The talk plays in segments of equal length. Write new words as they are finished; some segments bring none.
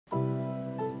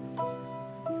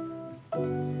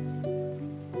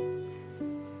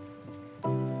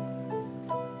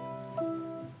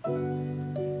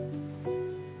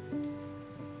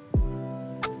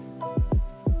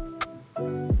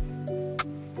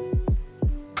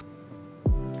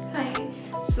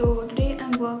So today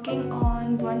I'm working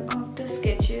on one of the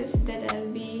sketches that I'll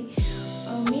be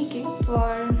making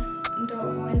for the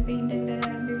oil painting that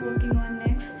I'll be working on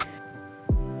next.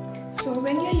 So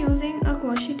when you're using a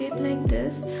washi tape like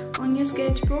this on your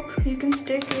sketchbook, you can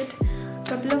stick it a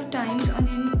couple of times on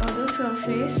any other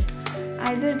surface,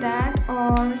 either that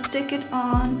or stick it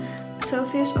on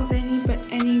surface of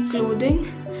any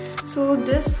clothing. So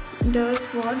this does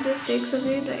what? This takes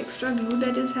away the extra glue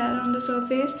that is had on the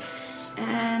surface,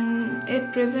 and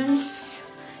it prevents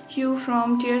you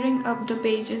from tearing up the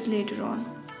pages later on.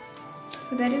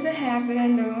 So that is a hack that I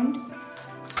learned,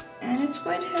 and it's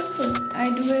quite helpful. I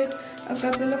do it a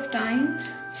couple of times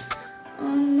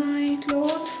on my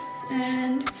clothes,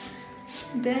 and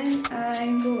then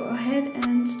I go ahead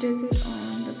and stick it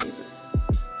on the paper.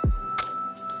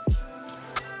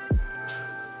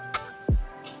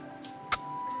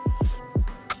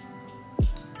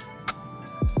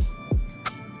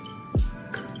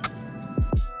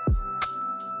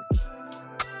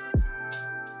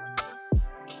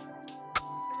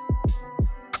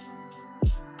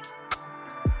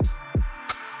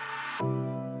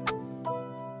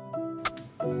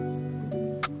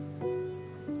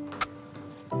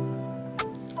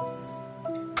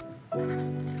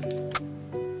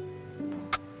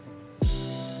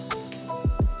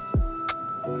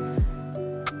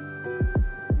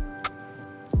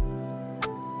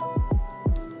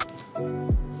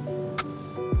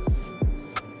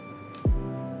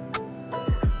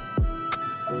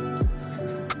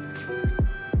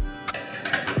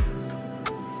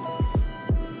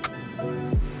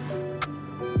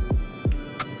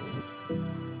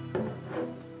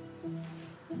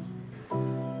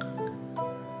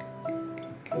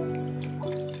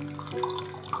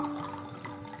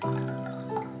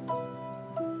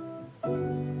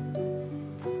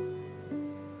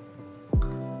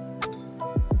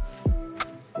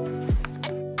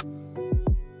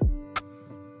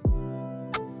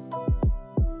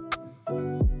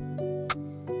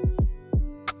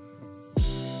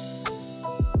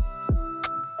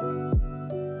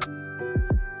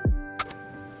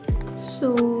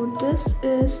 So this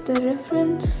is the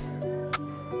reference,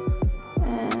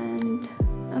 and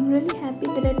I'm really happy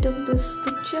that I took this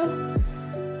picture.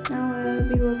 Now I'll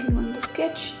be working on the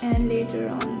sketch and later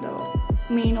on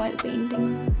the main oil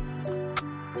painting.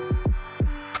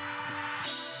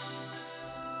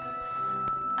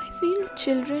 I feel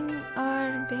children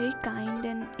are very kind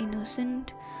and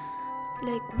innocent.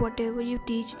 Like whatever you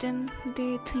teach them,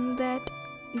 they think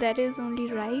that is only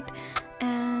right.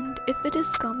 And if it is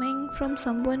coming from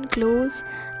someone close,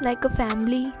 like a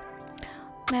family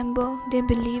member, they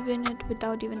believe in it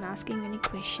without even asking any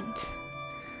questions.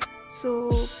 So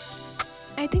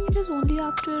I think it is only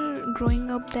after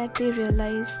growing up that they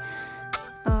realize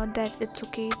that it's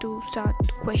okay to start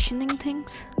questioning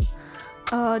things.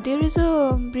 There is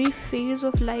a brief phase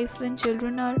of life when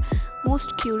children are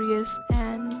most curious,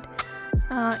 and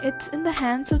it's in the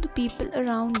hands of the people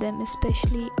around them,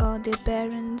 especially their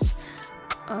parents,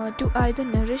 to either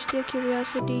nourish their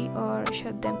curiosity or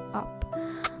shut them up.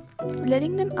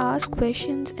 Letting them ask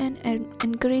questions and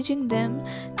encouraging them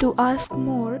to ask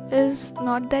more is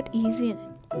not that easy.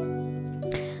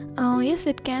 Yes,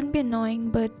 it can be annoying,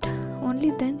 but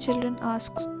only then children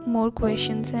ask more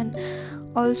questions, and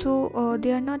also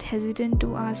they are not hesitant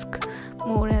to ask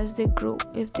more as they grow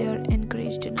if they are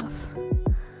encouraged enough.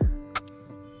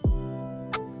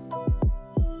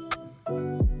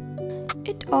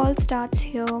 It all starts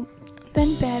here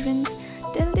when parents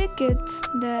tell their kids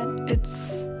that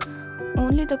it's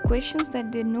only the questions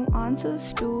that they know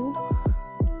answers to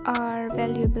are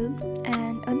valuable,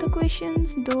 and other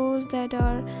questions, those that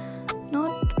are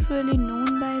not really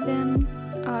known by them,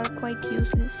 are quite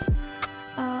useless.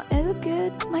 As a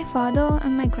kid, my father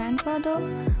and my grandfather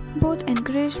both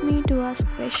encouraged me to ask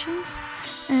questions,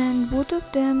 and both of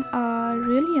them are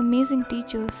really amazing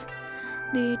teachers.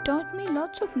 They taught me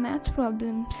lots of maths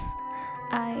problems.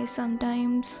 I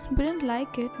sometimes wouldn't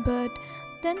like it, but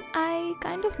then I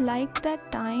kind of liked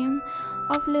that time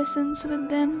of lessons with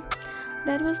them.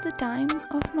 That was the time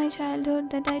of my childhood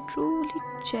that I truly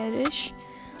cherish.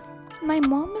 My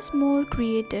mom is more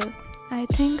creative. I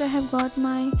think I have got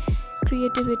my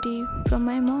creativity from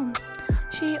my mom.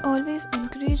 She always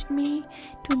encouraged me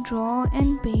to draw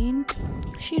and paint.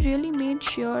 She really made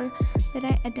sure that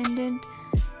I attended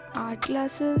art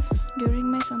classes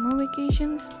during my summer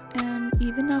vacations, and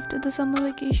even after the summer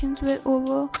vacations were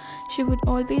over, she would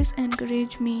always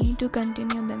encourage me to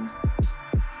continue them.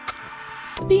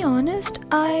 To be honest,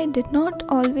 I did not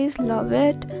always love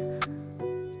it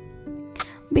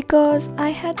because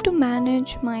I had to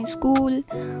manage my school,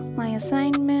 my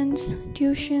assignments,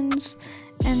 tuitions,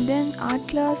 and then art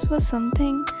class was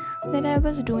something that I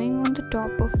was doing on the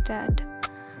top of that.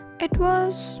 It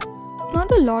was not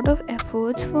a lot of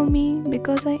efforts for me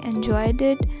because I enjoyed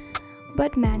it,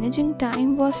 but managing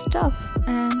time was tough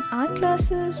and art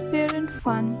classes weren't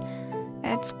fun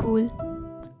at school.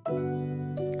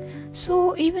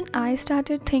 So even I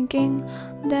started thinking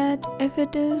that if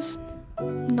it is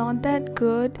not that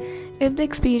good, if the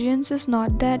experience is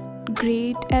not that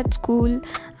great at school,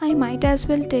 I might as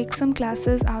well take some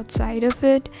classes outside of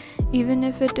it, even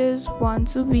if it is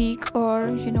once a week or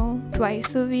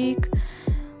twice a week.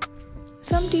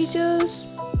 Some teachers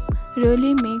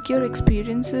really make your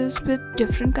experiences with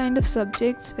different kind of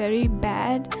subjects very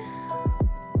bad.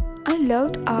 I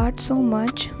loved art so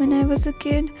much when I was a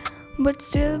kid, but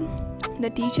still the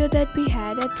teacher that we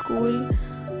had at school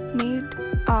made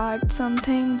art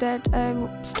something that I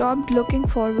stopped looking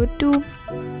forward to.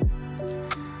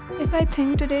 If I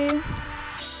think today,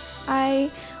 I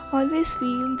always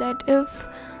feel that if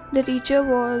the teacher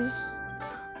was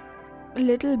a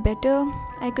little better,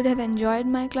 I could have enjoyed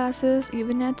my classes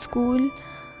even at school,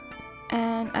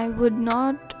 and I would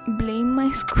not blame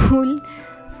my school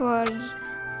for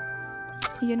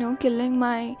killing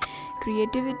my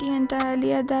creativity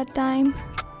entirely at that time.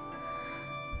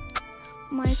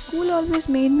 My school always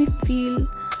made me feel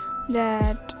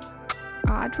that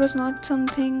art was not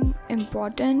something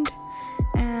important,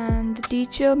 and the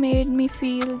teacher made me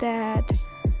feel that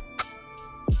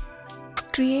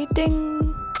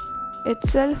creating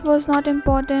itself was not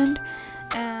important,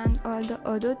 and all the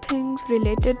other things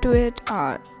related to it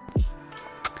are.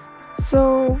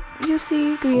 So you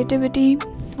see, creativity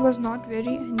was not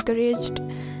very encouraged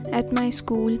at my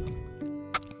school,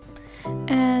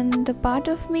 and the part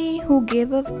of me who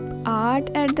gave up art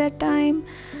at that time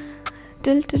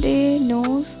till today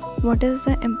knows what is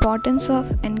the importance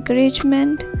of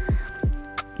encouragement.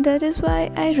 That is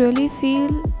why I really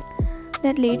feel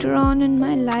that later on in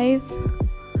my life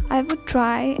I would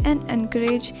try and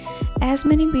encourage as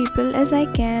many people as I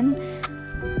can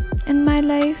in my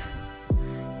life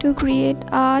to create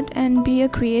art and be a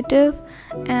creative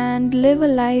and live a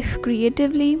life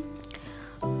creatively,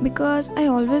 because I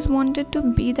always wanted to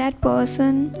be that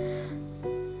person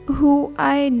who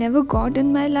I never got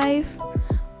in my life.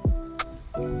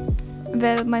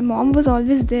 Well, my mom was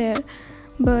always there,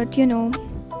 but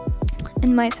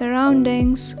in my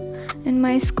surroundings, in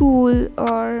my school,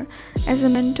 or as a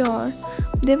mentor,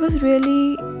 there was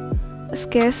really a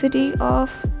scarcity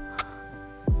of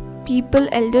people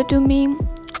elder to me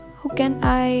who can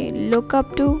I look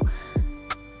up to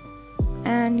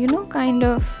and kind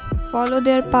of follow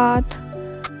their path.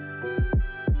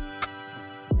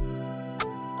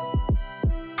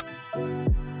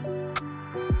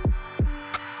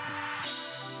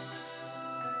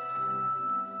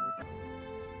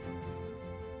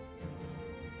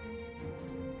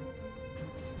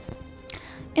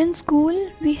 In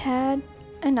school, we had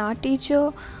an art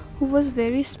teacher who was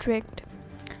very strict.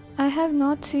 I have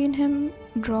not seen him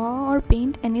draw or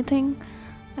paint anything,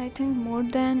 I think more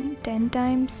than 10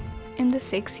 times in the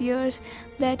 6 years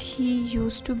that he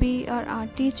used to be our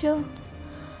art teacher.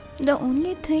 The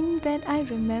only thing that I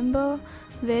remember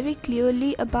very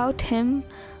clearly about him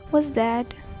was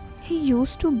that he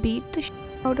used to beat the shit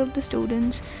out of the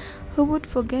students who would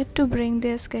forget to bring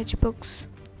their sketchbooks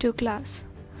to class.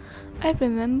 I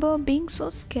remember being so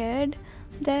scared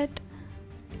that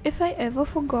if I ever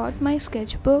forgot my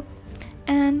sketchbook,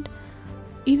 and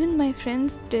even my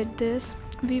friends did this,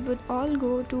 we would all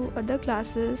go to other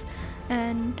classes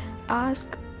and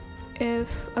ask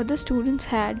if other students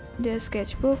had their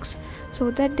sketchbooks so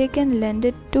that they can lend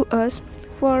it to us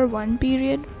for one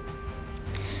period.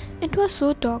 It was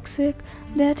so toxic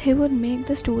that he would make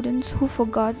the students who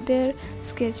forgot their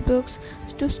sketchbooks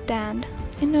to stand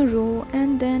in a row,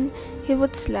 and then he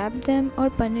would slap them or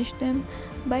punish them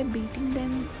by beating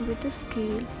them with a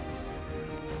scale.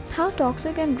 How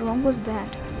toxic and wrong was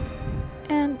that?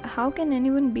 And how can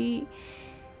anyone be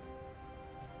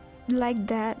like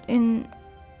that in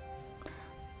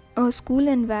a school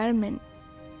environment?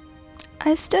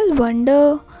 I still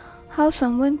wonder how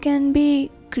someone can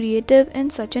be creative in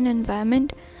such an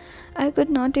environment. I could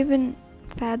not even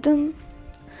fathom.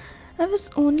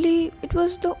 It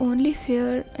was the only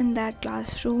fear in that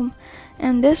classroom,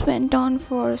 and this went on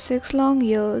for 6 long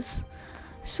years.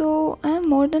 So I am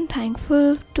more than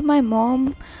thankful to my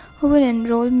mom who would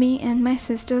enroll me and my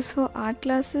sisters for art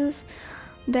classes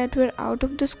that were out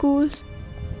of the schools,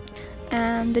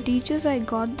 and the teachers I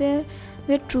got there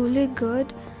were truly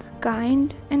good,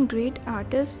 kind, and great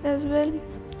artists as well.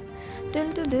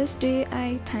 Till to this day,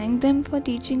 I thank them for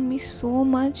teaching me so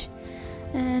much,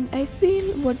 and I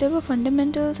feel whatever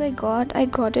fundamentals I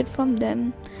got it from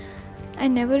them. I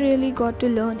never really got to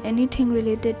learn anything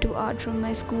related to art from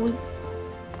my school.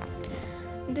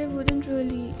 They wouldn't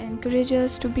really encourage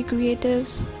us to be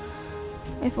creatives.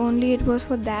 If only it was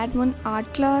for that one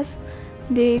art class,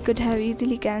 they could have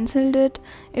easily cancelled it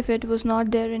if it was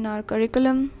not there in our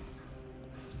curriculum.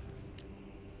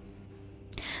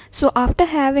 So after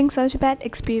having such bad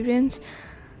experience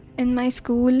in my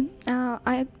school,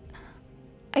 I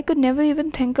could never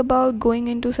even think about going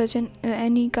into such an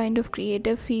any kind of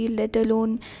creative field, let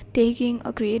alone taking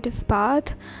a creative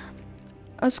path.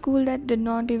 A school that did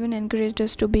not even encourage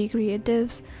us to be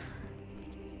creatives.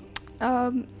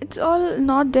 It's all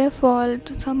not their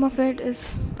fault. Some of it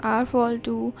is our fault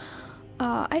too.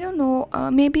 I don't know.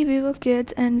 Maybe we were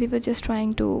kids and we were just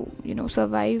trying to,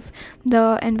 survive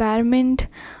the environment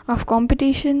of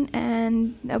competition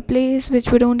and a place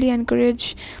which would only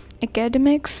encourage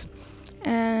academics.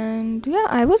 And yeah,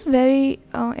 I was very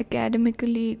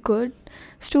academically good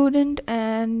student,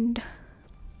 and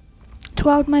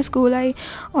throughout my school I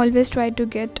always tried to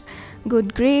get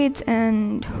good grades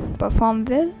and perform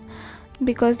well,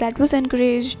 because that was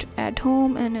encouraged at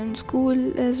home and in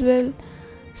school as well.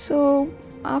 So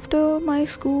after my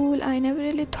school, I never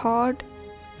really thought,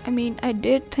 I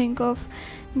did think of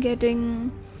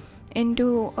getting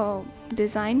into a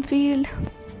design field,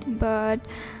 but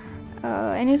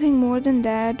anything more than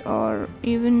that, or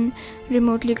even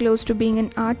remotely close to being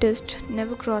an artist,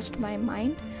 never crossed my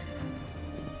mind.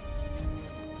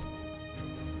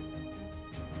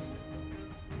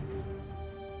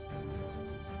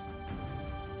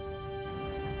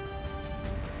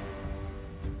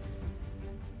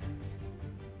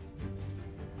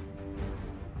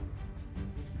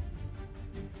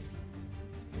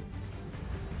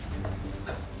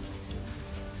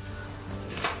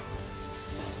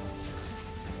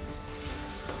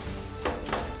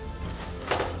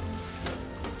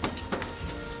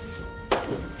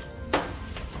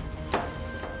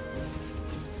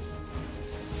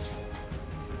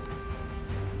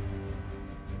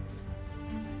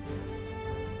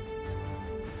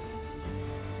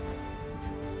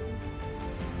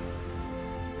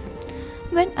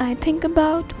 When I think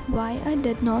about why I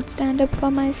did not stand up for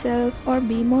myself or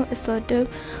be more assertive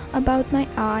about my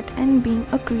art and being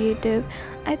a creative,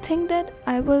 I think that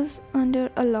I was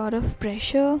under a lot of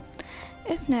pressure.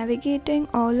 If navigating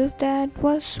all of that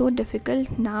was so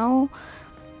difficult now,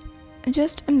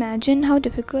 just imagine how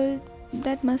difficult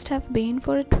that must have been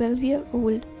for a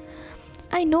 12-year-old.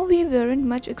 I know we weren't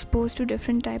much exposed to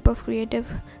different type of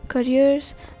creative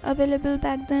careers available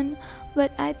back then,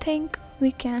 but I think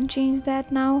we can change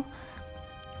that now.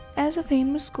 As a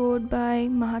famous quote by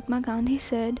Mahatma Gandhi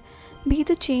said, "Be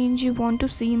the change you want to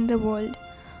see in the world."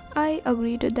 I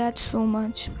agree to that so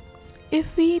much.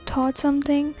 If we thought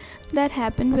something that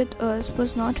happened with us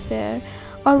was not fair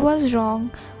or was wrong,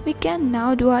 we can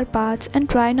now do our parts and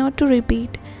try not to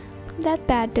repeat that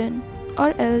pattern,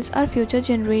 or else our future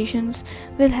generations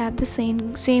will have the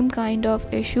same kind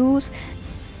of issues.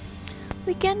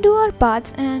 We can do our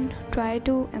parts and try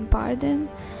to empower them.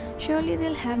 Surely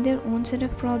they'll have their own set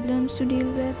of problems to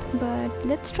deal with, but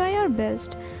let's try our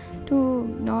best to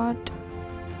not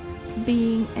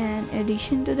being an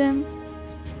addition to them.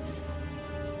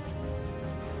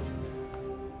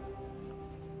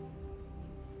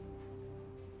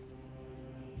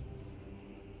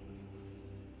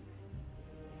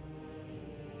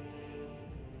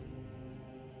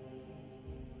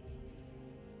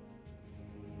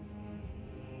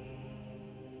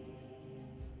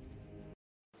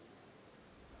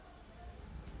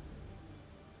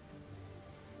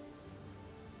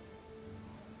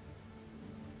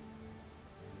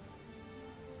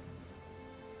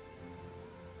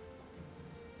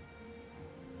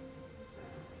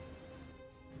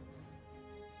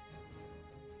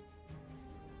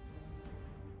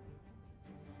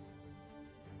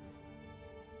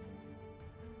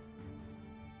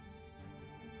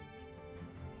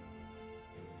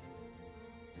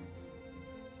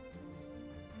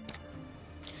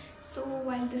 So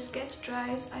while the sketch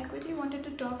dries, I quickly wanted to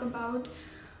talk about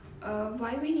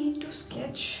why we need to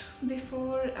sketch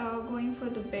before going for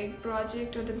the big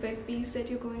project or the big piece that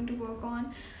you're going to work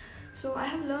on. So I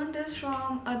have learned this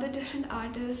from other different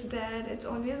artists, that it's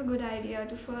always a good idea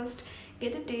to first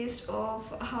get a taste of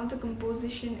how the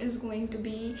composition is going to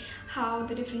be, how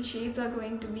the different shades are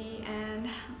going to be, and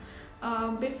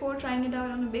before trying it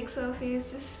out on a big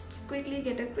surface, just quickly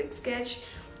get a quick sketch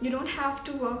you don't have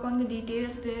to work on the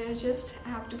details there, just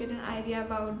have to get an idea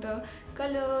about the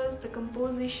colors, the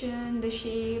composition, the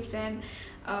shapes, and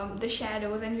the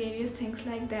shadows and various things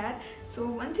like that. So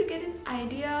once you get an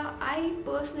idea, I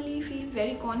personally feel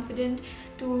very confident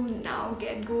to now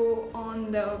go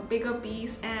on the bigger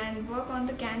piece and work on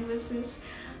the canvases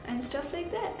and stuff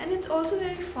like that. And it's also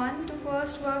very fun to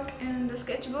first work in the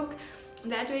sketchbook.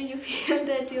 That way you feel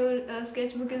that your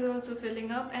sketchbook is also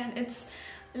filling up, and it's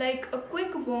like a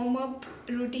quick warm-up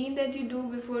routine that you do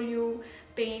before you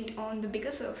paint on the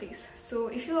bigger surface. So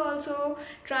if you're also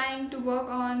trying to work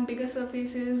on bigger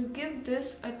surfaces, give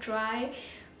this a try.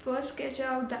 First sketch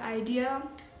out the idea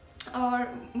or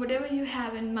whatever you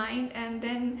have in mind, and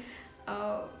then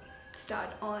start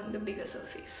on the bigger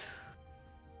surface.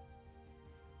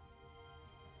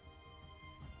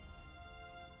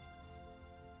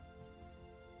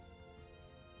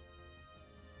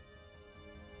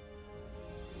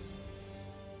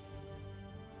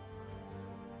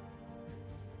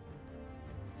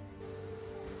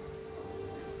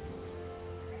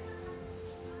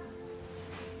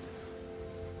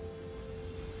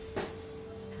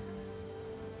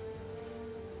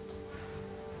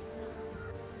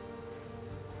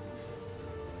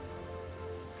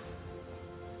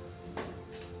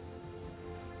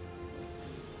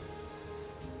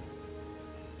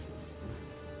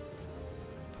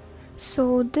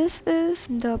 So this is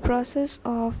the process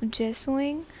of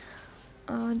gessoing.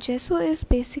 Gesso is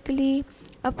basically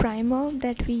a primer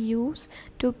that we use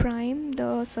to prime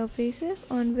the surfaces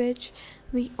on which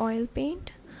we oil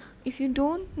paint. If you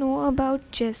don't know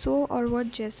about gesso or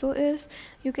what gesso is,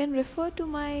 you can refer to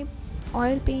my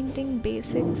oil painting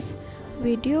basics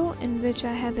video, in which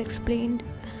I have explained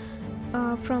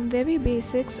from very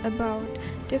basics about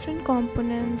different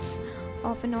components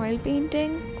of an oil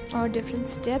painting or different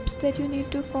steps that you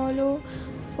need to follow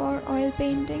for oil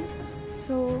painting.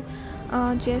 So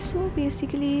gesso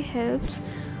basically helps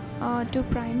to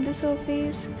prime the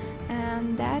surface,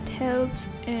 and that helps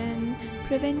in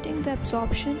preventing the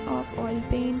absorption of oil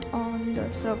paint on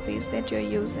the surface that you're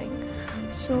using.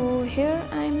 So here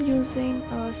I'm using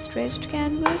a stretched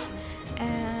canvas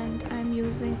and I'm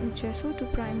using a gesso to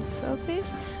prime the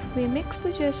surface. We mix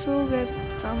the gesso with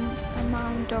some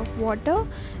amount of water,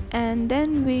 and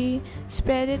then we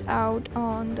spread it out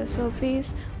on the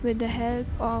surface with the help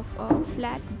of a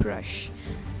flat brush.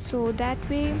 So that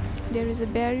way there is a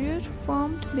barrier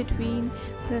formed between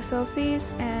the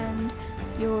surface and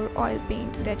your oil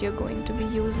paint that you're going to be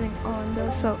using on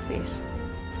the surface.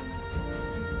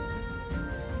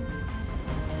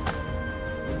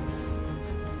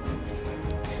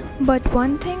 But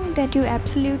one thing that you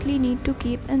absolutely need to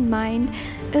keep in mind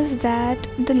is that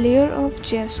the layer of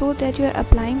gesso that you are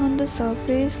applying on the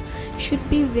surface should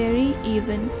be very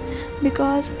even,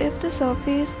 because if the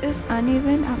surface is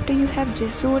uneven after you have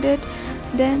gessoed it,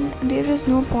 then there is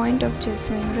no point of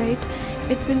gessoing, right?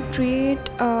 It will create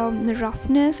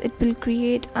roughness, it will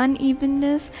create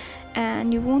unevenness,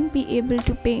 and you won't be able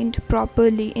to paint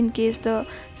properly in case the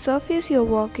surface you're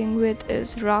working with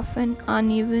is rough and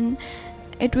uneven.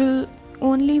 It will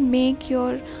only make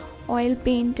your oil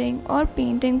painting or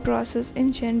painting process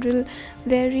in general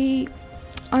very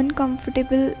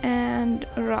uncomfortable and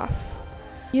rough.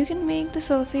 You can make the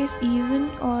surface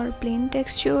even or plain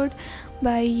textured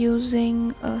by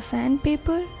using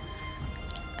sandpaper.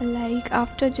 Like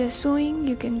after gessoing,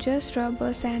 you can just rub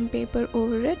a sandpaper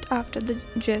over it after the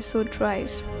gesso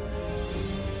dries.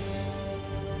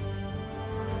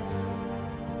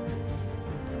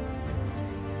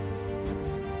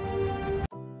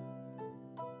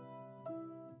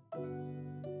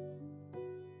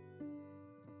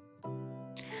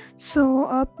 So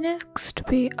up next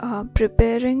we are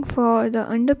preparing for the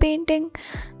underpainting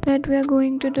that we are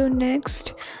going to do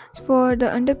next. For the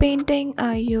underpainting,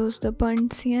 I use the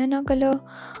burnt sienna color.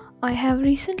 I have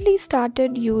recently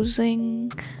started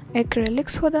using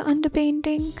acrylics for the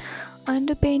underpainting.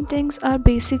 Underpaintings are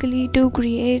basically to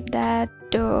create that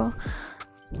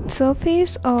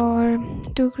surface or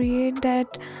to create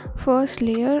that first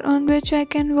layer on which I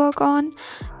can work on,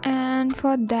 and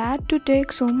for that to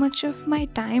take so much of my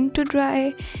time to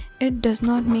dry, it does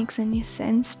not make any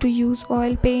sense to use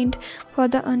oil paint for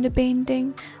the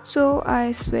underpainting. So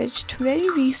I switched very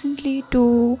recently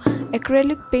to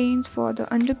acrylic paints for the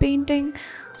underpainting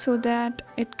so that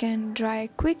it can dry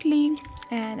quickly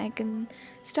and I can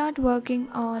start working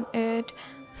on it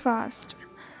fast.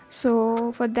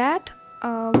 So for that,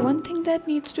 one thing that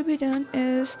needs to be done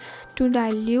is to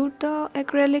dilute the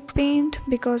acrylic paint,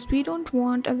 because we don't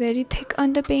want a very thick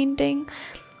underpainting.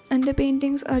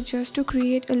 Underpaintings are just to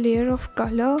create a layer of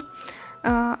color,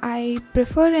 I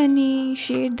prefer any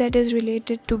shade that is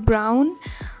related to brown.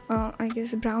 I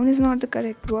guess brown is not the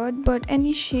correct word, but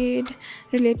any shade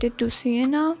related to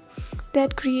sienna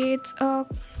that creates a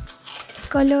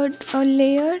colored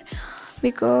layer,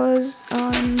 because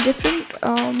different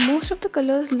most of the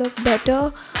colors look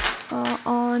better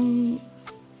on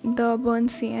the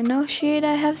burnt sienna shade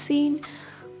I have seen,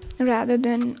 rather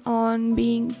than on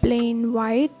being plain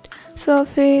white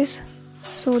surface.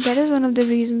 So that is one of the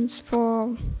reasons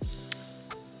for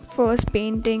first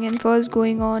painting and first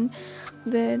going on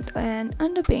with an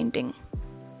underpainting.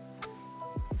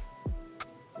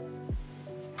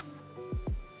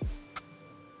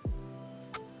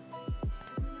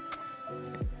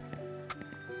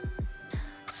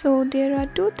 So there are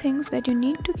two things that you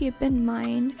need to keep in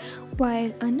mind while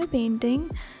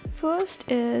underpainting.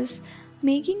 First is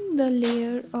making the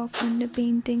layer of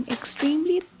underpainting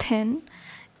extremely thin,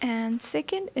 and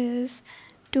second is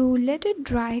to let it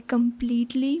dry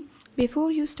completely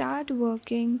before you start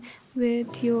working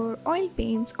with your oil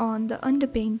paints on the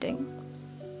underpainting.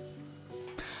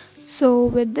 So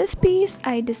with this piece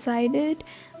I decided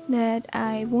that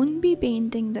I won't be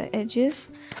painting the edges.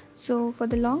 So for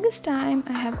the longest time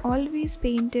I have always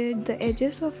painted the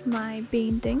edges of my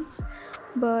paintings,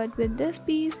 but with this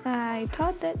piece I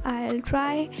thought that I'll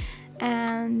try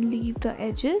and leave the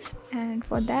edges, and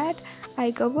for that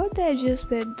I covered the edges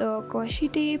with the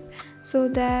washi tape so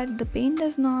that the paint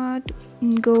does not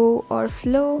go or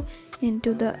flow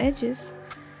into the edges.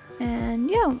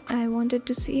 And yeah, I wanted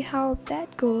to see how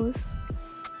that goes.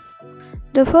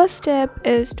 The first step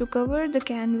is to cover the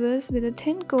canvas with a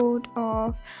thin coat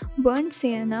of burnt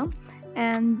sienna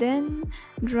and then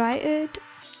dry it.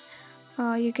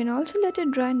 You can also let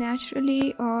it dry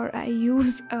naturally, or I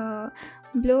use a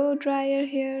blow dryer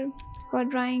here for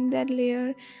drying that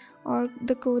layer or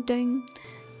the coating.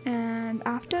 And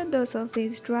after the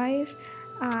surface dries,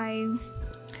 I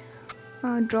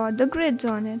draw the grids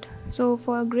on it. So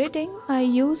for gridding I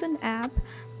use an app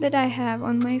that I have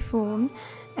on my phone,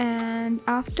 and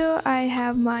after I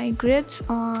have my grids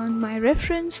on my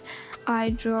reference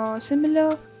I draw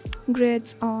similar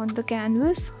grids on the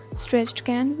canvas, stretched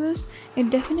canvas. It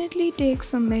definitely takes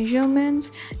some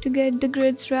measurements to get the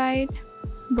grids right,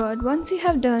 but once you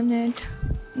have done it,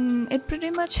 it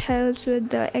pretty much helps with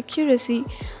the accuracy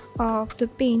of the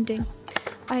painting.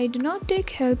 I do not take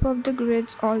help of the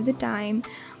grids all the time.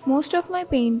 Most of my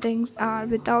paintings are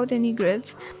without any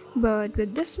grids, but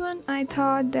with this one I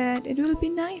thought that it will be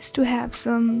nice to have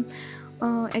some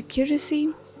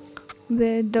accuracy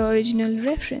with the original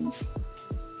reference.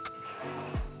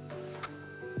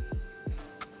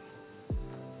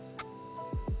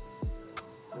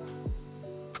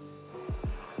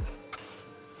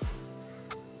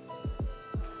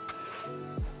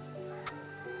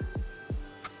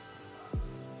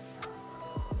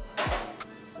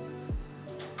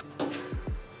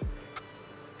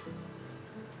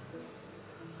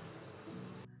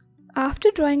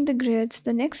 After drawing the grids,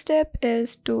 the next step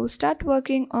is to start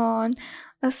working on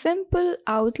a simple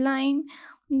outline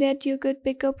that you could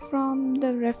pick up from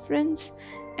the reference,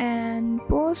 and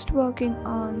post working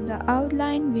on the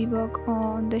outline we work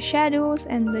on the shadows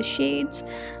and the shades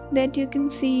that you can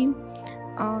see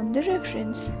on the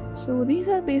reference. So these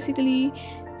are basically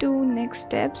two next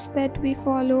steps that we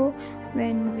follow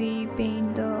when we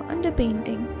paint the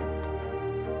underpainting.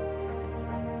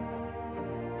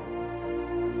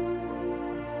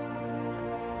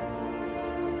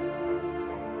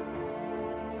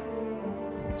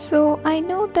 So I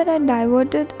know that I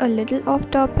diverted a little off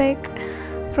topic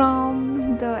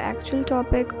from the actual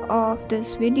topic of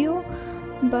this video,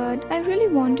 but I really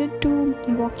wanted to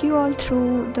walk you all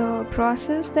through the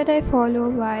process that I follow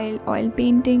while oil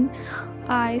painting.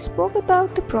 I spoke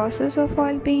about the process of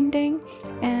oil painting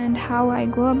and how I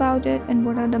go about it and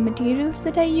what are the materials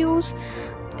that I use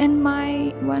in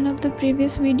my one of the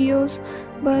previous videos,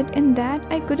 but in that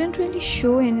I couldn't really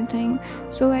show anything,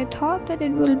 so I thought that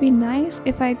it will be nice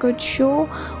if I could show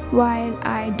while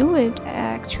I do it.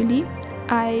 Actually,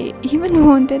 I even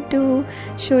wanted to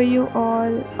show you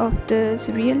all of this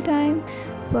real time,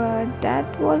 but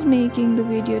that was making the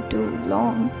video too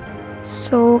long.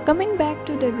 So coming back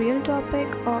to the real topic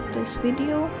of this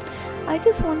video, I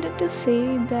just wanted to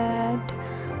say that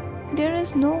there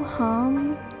is no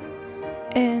harm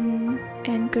in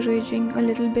encouraging a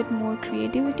little bit more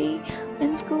creativity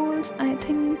in schools. I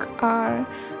think our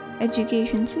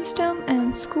education system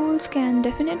and schools can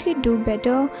definitely do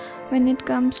better when it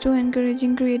comes to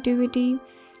encouraging creativity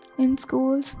in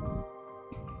schools,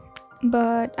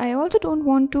 but I also don't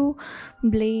want to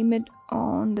blame it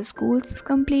on the schools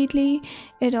completely.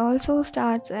 It also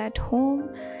starts at home,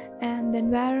 and the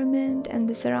environment and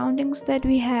the surroundings that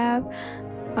we have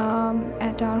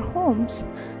at our homes.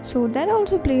 So that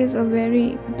also plays a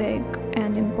very big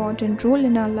and important role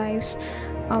in our lives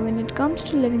when it comes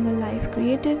to living a life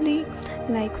creatively.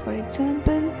 Like for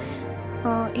example,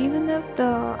 even if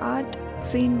the art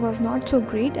scene was not so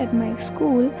great at my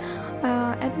school,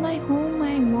 at my home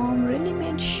my mom really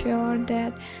made sure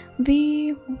that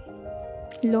we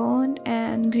learned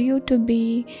and grew to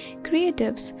be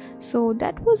creatives. So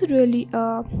that was really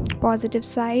a positive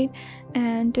side,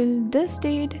 and till this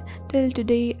date, till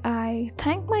today, I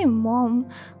thank my mom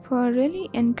for really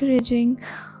encouraging,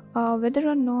 whether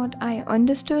or not I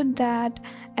understood that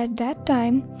at that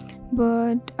time,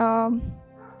 but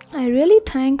I really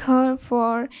thank her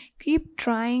for keep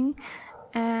trying.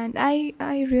 And I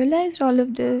realized all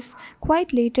of this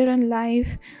quite later in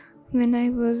life, when I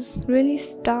was really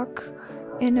stuck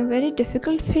in a very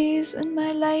difficult phase in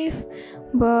my life.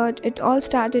 But it all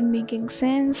started making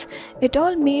sense. It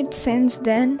all made sense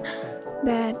then,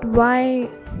 that why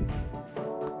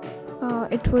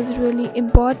it was really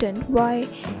important, why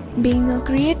being a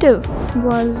creative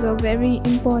was a very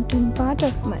important part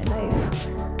of my life.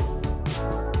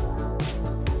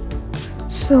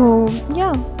 So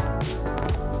yeah,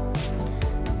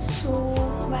 so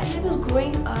while I was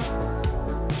growing up,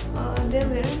 there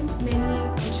weren't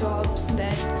many jobs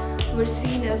that were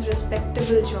seen as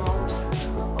respectable jobs,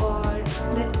 or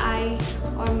that I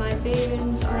or my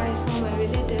parents or I saw my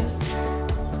relatives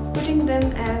putting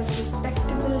them as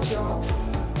respectable jobs.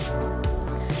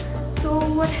 So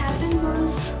what happened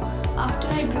was, after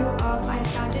I grew up, I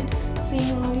started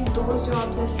seeing only those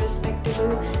jobs as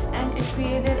respectable, and it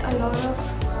created a lot of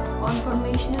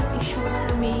conformational issues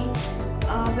for me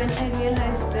when I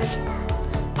realized that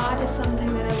art is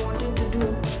something that I wanted to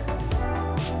do.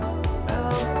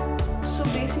 So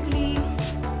basically,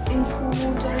 in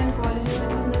schools or in colleges, it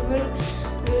was never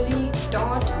really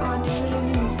taught, or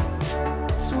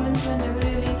students were never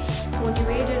really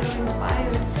motivated or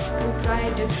inspired to try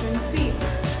different fields.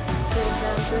 For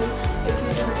example, if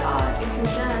you do art, if you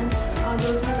dance,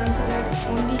 those are considered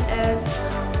only as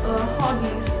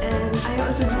hobbies, and I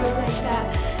also grew up like that.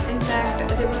 In fact,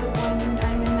 there was a point in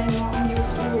time when my mom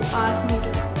used to ask me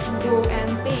to go and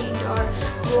paint or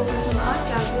go for some art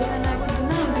classes, and I would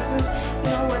deny, because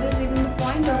what is even the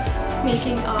point of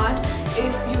making art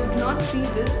if you do not see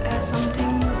this as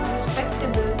something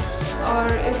respectable, or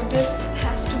if this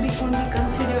has to be only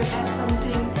considered as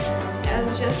something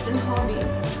as just a hobby.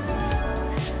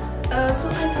 So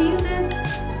I feel that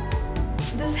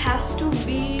this has to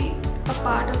be a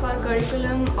part of our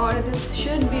curriculum, or this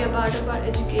should be a part of our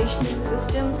educational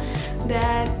system,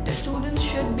 that the students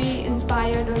should be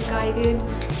inspired or guided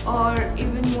or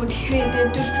even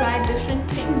motivated to try different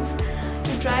things,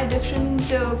 to try different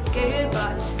career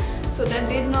paths, so that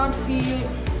they do not feel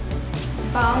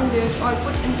bounded or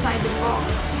put inside a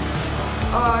box,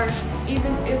 or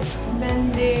even if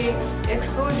when they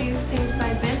explore these things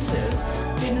by themselves,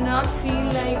 they do not feel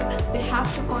like they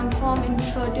have to conform into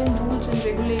certain rules and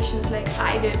regulations like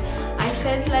I did. I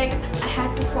felt like I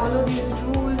had to follow these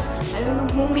rules. I don't know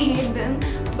who made them,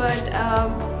 but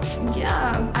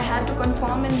yeah, I had to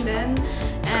conform in them,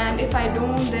 and if I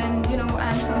don't, then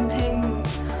I'm something,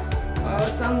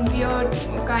 some weird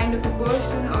kind of a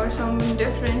person, or someone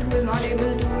different who is not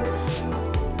able to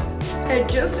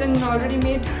adjust in already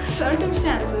made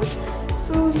circumstances.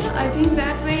 So yeah, I think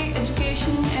that way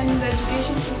education and the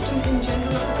education system in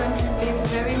general of the country plays a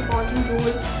very important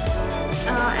role,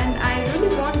 and I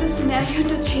really want this scenario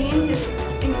to change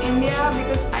in India,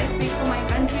 because I speak for my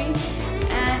country,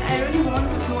 and I really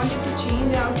want it to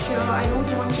change out here. I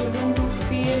don't want children to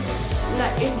feel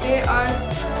like if they are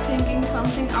thinking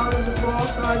something out of the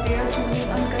box, or they are choosing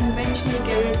unconventional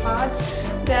career paths,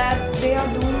 that they are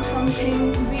doing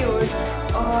something weird,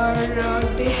 or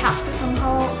they have to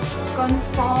somehow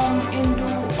conform into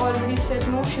already set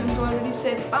motions, already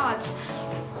set paths.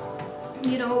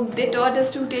 They taught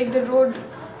us to take the road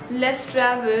less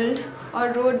traveled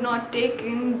or road not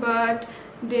taken, but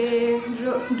do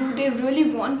they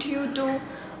really want you to?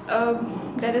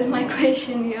 That is my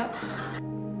question here.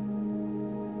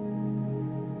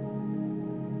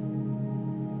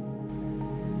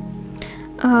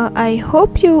 I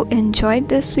hope you enjoyed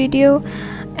this video,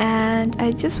 and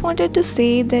I just wanted to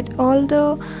say that all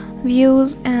the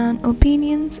views and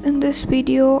opinions in this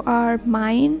video are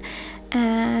mine,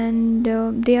 and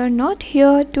they are not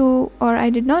here to, or I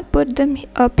did not put them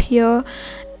up here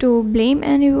to blame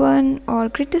anyone or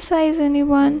criticize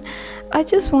anyone. I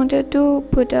just wanted to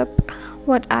put up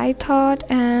what I thought,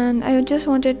 and I just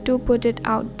wanted to put it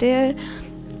out there.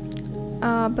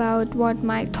 about what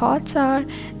my thoughts are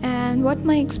and what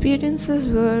my experiences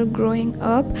were growing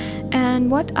up and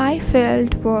what I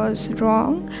felt was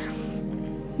wrong.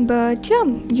 But yeah,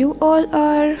 you all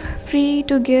are free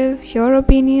to give your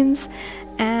opinions,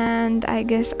 and I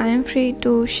guess I am free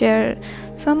to share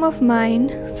some of mine.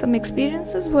 Some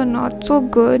experiences were not so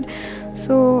good,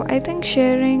 so I think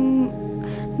sharing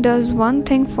does one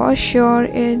thing for sure: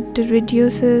 it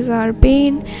reduces our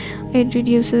pain, it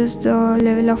reduces the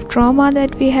level of trauma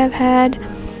that we have had.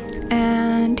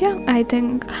 And yeah, I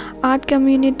think art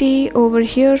community over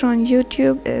here on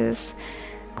YouTube is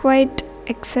quite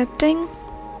accepting,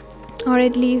 or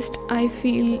at least I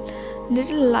feel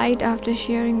little light after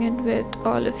sharing it with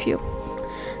all of you.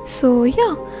 So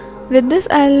yeah, with this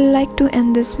I'll like to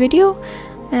end this video,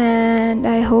 and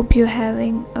I hope you're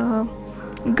having a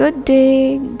good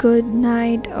day, good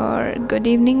night, or good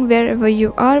evening wherever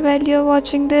you are while you're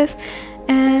watching this,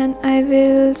 and I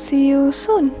will see you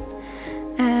soon.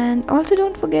 And also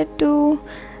don't forget to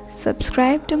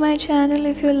subscribe to my channel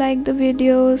if you like the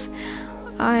videos,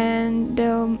 and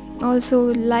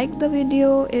also like the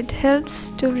video. It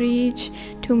helps to reach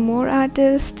to more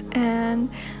artists and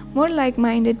more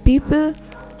like-minded people.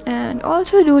 And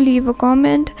also do leave a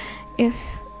comment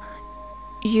if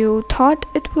you thought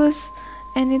it was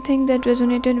anything that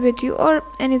resonated with you, or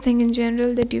anything in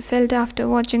general that you felt after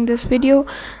watching this video.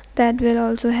 That will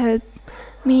also help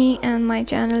me and my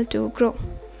channel to grow.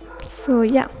 So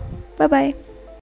yeah, bye bye.